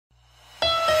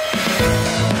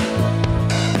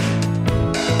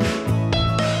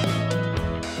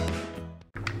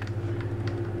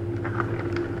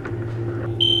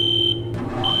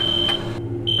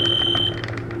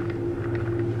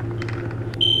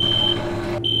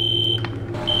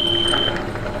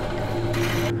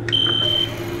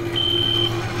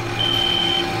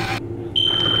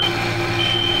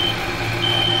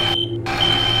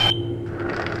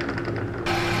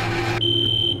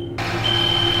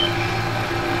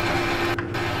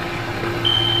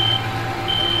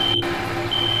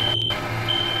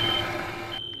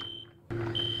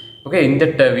Okay, in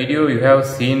that video you have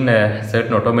seen a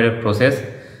certain automated process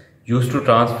used to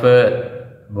transfer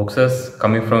boxes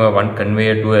coming from one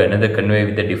conveyor to another conveyor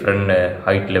with a different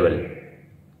height level.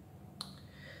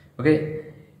 Okay,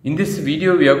 in this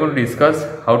video we are going to discuss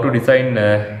how to design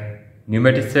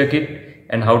pneumatic circuit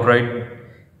and how to write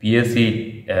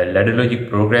PLC ladder logic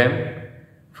program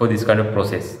for this kind of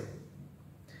process.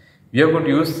 We are going to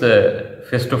use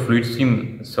Festo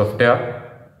FluidSim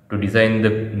software to design the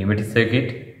pneumatic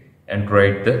circuit and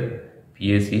write the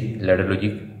PLC ladder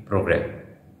logic program.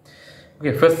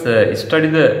 Okay, first study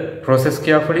the process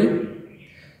carefully.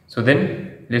 So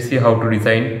then let's see how to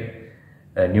design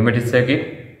a pneumatic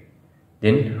circuit,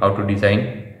 then how to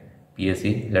design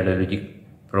PLC ladder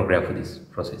logic program for this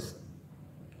process.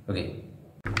 Okay.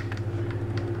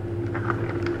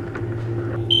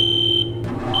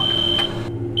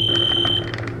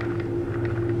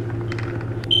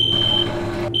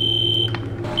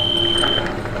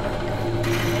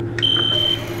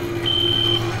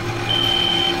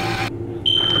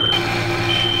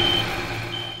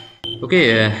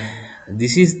 Okay,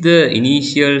 this is the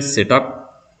initial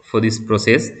setup for this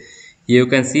process. Here you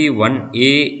can see one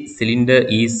A cylinder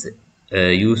is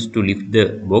used to lift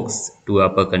the box to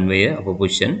upper conveyor, upper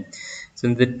position.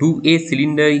 So the 2A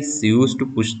cylinder is used to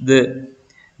push the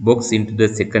box into the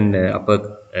second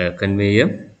upper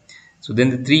conveyor. So then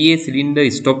the 3A cylinder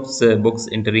stops box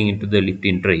entering into the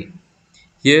lifting tray.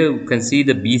 Here you can see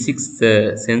the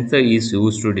B6 sensor is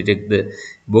used to detect the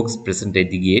box present at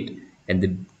the gate, and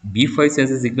the B5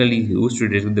 sensor signal is used to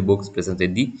detect the box present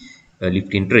at the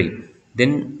lifting tray.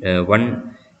 Then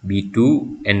one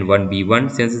B2 and one B1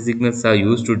 sensor signals are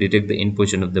used to detect the end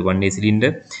position of the 1A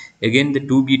cylinder. Again, the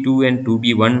 2B2 and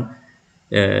 2B1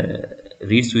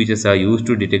 reed switches are used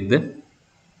to detect the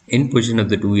end position of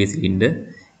the 2A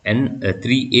cylinder, and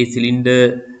 3A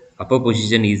cylinder upper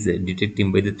position is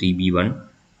detected by the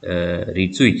 3B1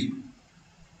 reed switch.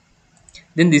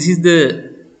 Then this is the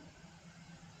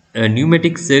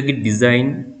pneumatic circuit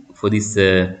design for this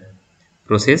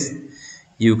process.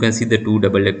 You can see the two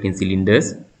double acting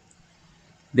cylinders.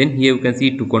 Then here you can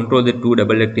see, to control the two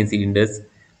double acting cylinders,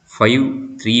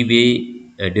 5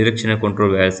 three-way directional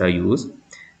control wires are used.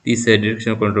 These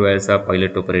directional control wires are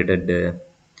pilot operated,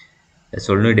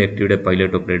 solenoid activated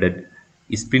pilot operated,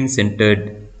 spring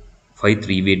centered 5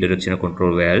 three-way directional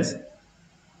control valves.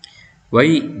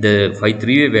 Why the 5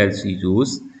 three-way valves is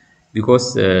used?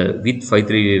 Because with 5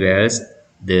 three-way valves,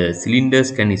 the cylinders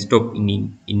can stop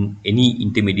in any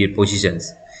intermediate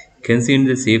positions. Considering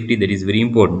the safety, that is very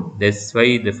important. That's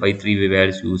why the 5 three-way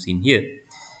valves used in here.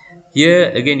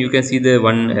 Here again you can see the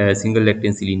one single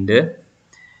acting cylinder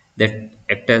that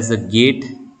act as a gate.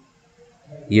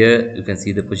 Here you can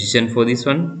see the position for this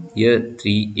one. Here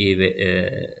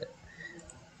 3A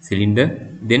cylinder.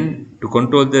 Then to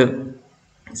control the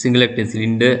single acting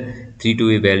cylinder, 3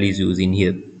 2A valve is used in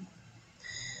here.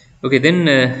 Okay, then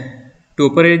to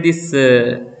operate this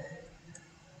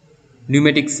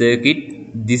pneumatic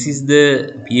circuit, this is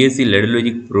the PLC ladder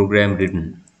logic program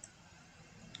written.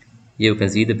 Here you can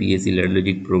see the PLC ladder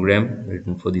logic program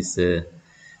written for this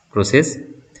process.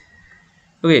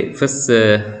 Okay, first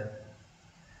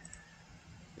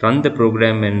run the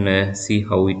program and see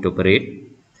how it operates.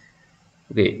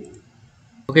 Okay,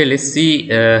 let's see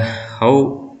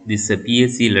how this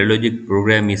PLC ladder logic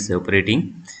program is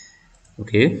operating.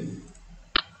 Okay,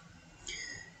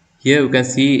 here you can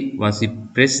see, once you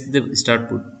press the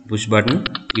start push button,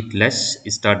 it latch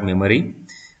start memory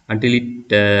until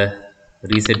it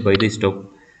reset by the stop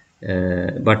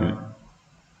button.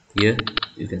 Here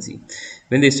you can see,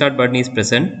 when the start button is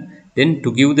present, then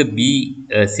to give the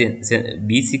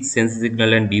B6 sensor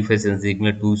signal and B5 sensor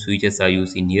signal, two switches are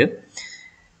used in here.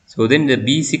 So then the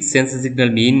B6 sensor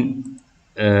signal mean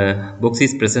box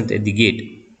is present at the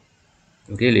gate.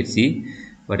 Okay, let's see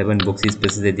what happens. Box is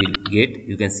present at the gate.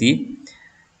 You can see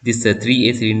this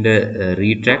 3A cylinder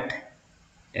retract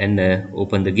and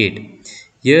open the gate.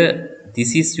 Here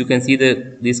this is, you can see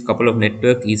this couple of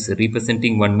network is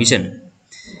representing one mission.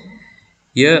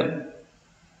 Here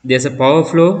there's a power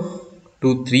flow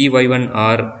to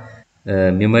 3Y1R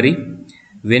memory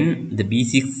when the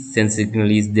B6 sensor signal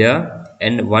is there,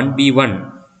 and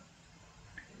 1B1,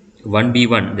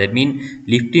 that means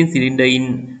lifting cylinder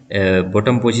in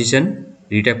bottom position,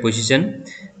 retract position.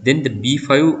 Then the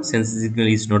B5 sensor signal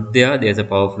is not there, there's a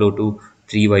power flow to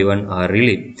 3Y1R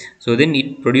relay. So then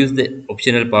it produces the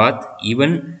optional path.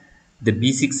 Even the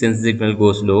B6 sensor signal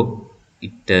goes low,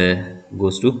 it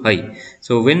goes to high.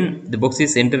 So when the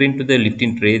boxes enter into the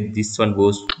lifting tray, this one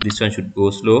should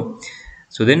go slow.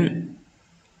 So then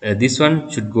this one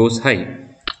should goes high.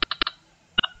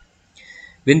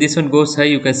 When this one goes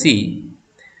high, you can see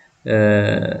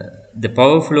the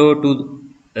power flow to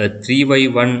 3 by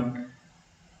 1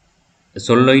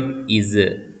 solenoid is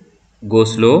go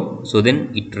slow, so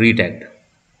then it retract.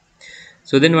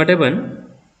 So then what happened?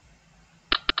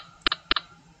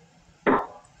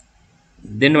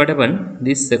 Then what happened?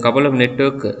 This couple of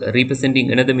network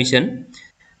representing another mission.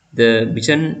 The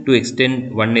mission to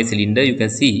extend 1A cylinder, you can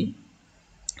see,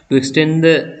 to extend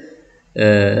the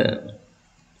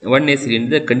 1A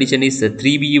cylinder, the condition is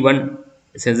 3B1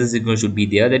 sensor signal should be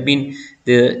there. That means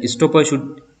the stopper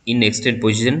should in extend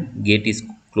position, gate is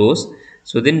closed.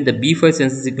 So then the B5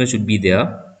 sensor signal should be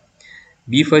there.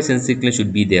 B5 sensor signal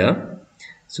should be there.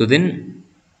 So then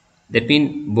that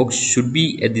means box should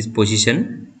be at this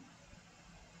position.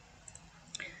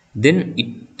 Then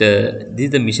this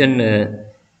is the mission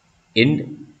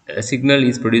end signal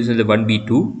is produced in the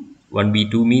 1B2.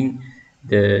 1B2 mean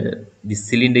the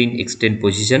cylinder in extend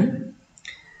position.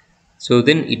 So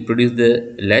then it produces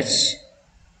the latch.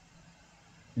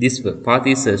 This path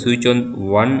is switch on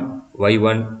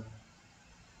 1Y1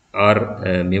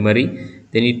 R memory.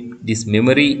 Then this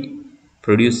memory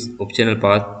produce optional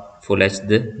path for latch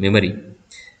the memory.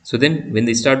 So then when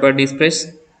the start button is pressed,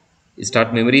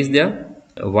 start memory is there.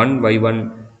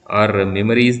 1Y1 R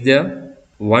memory is there.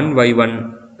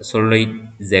 1Y1 solenoid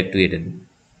is activated.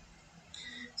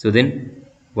 So then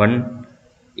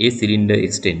 1A cylinder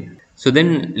extend. So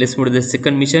then let's move to the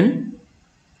second mission.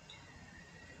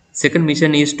 Second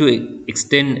mission is to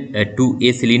extend a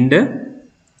 2A cylinder.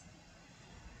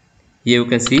 Here you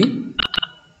can see.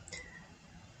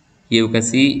 Here you can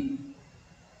see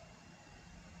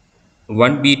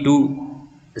 1B2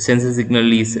 sensor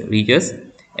signal is reaches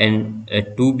and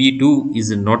 2B2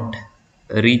 is not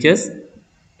reaches,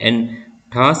 and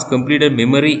task completed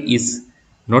memory is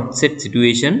not set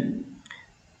situation.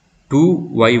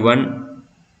 2Y1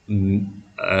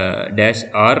 dash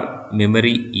R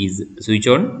memory is switch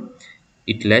on.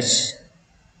 It latch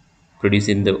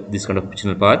producing this kind of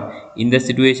optional path. In the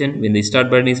situation when the start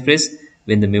button is pressed,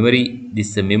 when the memory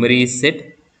is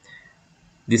set,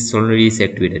 this solenoid is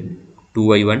activated.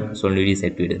 2Y1 solenoid is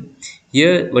activated.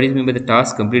 Here what is meant by the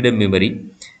task completed memory?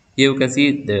 Here you can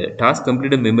see the task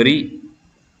completed memory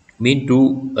mean to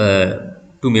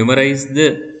memorize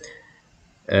the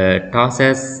task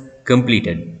as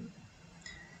completed.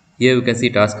 Here you can see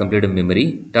task completed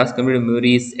memory. Task completed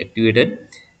memory is activated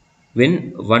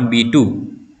when 1B2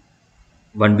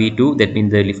 that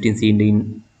means the lifting cylinder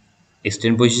in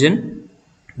extend position.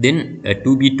 Then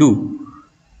 2B2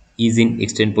 is in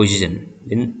extend position.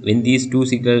 When these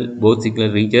both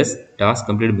signal reaches, task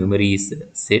completed memory is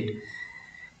set.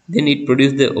 Then it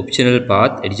produces the optional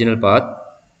path, additional path.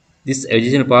 This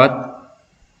additional path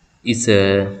is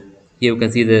here you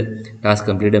can see the task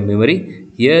completed memory.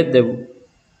 Here the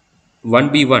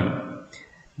 1B1.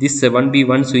 This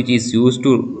 1B1 switch is used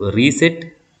to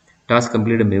reset task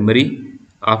completed memory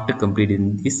after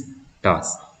completing this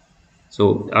task.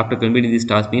 So after completing this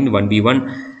task means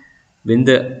 1B1, when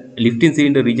the lifting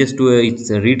cylinder reaches to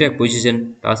its retract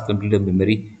position, task completed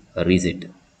memory reset.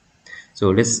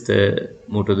 So let's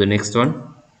move to the next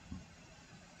one.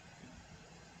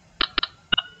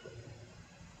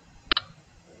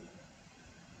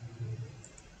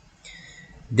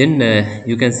 Then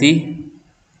you can see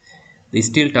the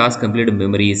still task completed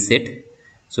memory is set.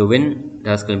 So when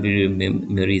task completed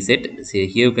memory is set, say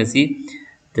here you can see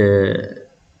the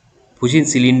pushing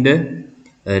cylinder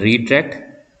retract.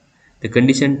 The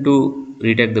condition to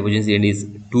retract the pushing cylinder is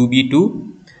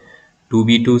 2B2.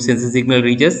 2B2 sensor signal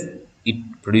reaches, it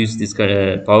produces this kind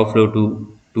of power flow to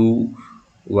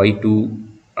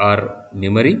 2Y2R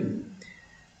memory.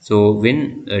 So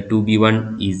when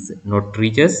 2B1 is not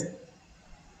reaches,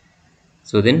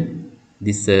 so then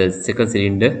this second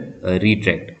cylinder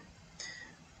retract.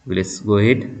 Let's go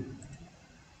ahead.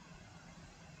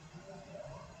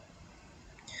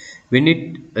 When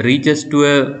it reaches to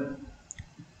a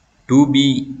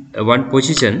 2B1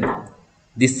 position,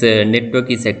 this network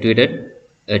is activated.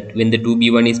 When the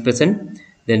 2B1 is present,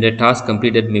 then the task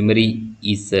completed memory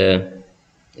is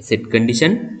set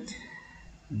condition.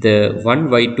 The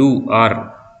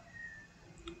 1Y2R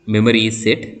memory is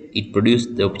set. It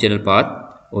produced the optional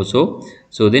path also.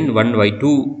 So then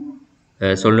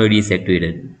 1Y2 solenoid is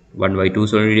activated. 1Y2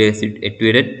 solenoid is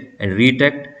activated and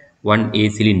retract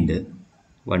 1A cylinder.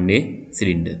 1A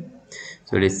cylinder.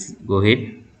 So let's go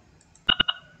ahead.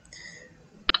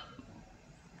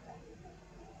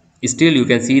 Still you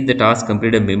can see the task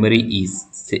completed memory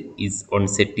is on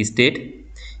set state.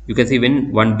 You can see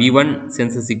when 1B1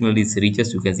 sensor signal is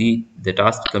reaches, you can see the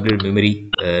task completed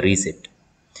memory reset.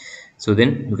 So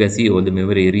then you can see all the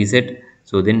memory reset,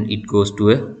 so then it goes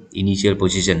to a initial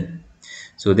position.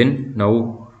 So then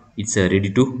now it's ready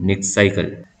to next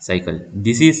cycle.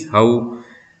 This is how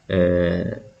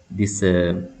this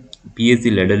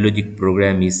PLC ladder logic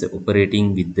program is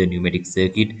operating with the pneumatic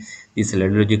circuit. This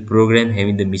ladder logic program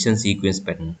having the mission sequence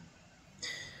pattern.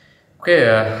 Okay,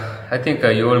 I think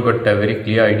you all got a very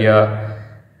clear idea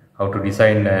how to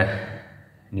design a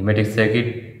pneumatic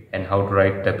circuit and how to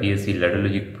write the PLC ladder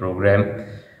logic program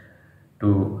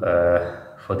to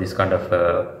for this kind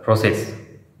of process.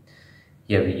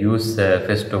 Here we use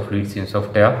Festo FluidSim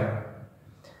software.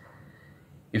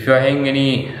 If you are having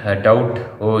any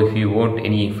doubt or if you want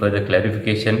any further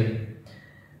clarification,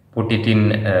 put it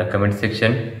in comment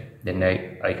section, then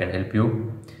I can help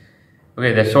you.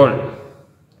 Okay, that's all.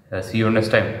 See you next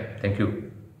time. Thank you.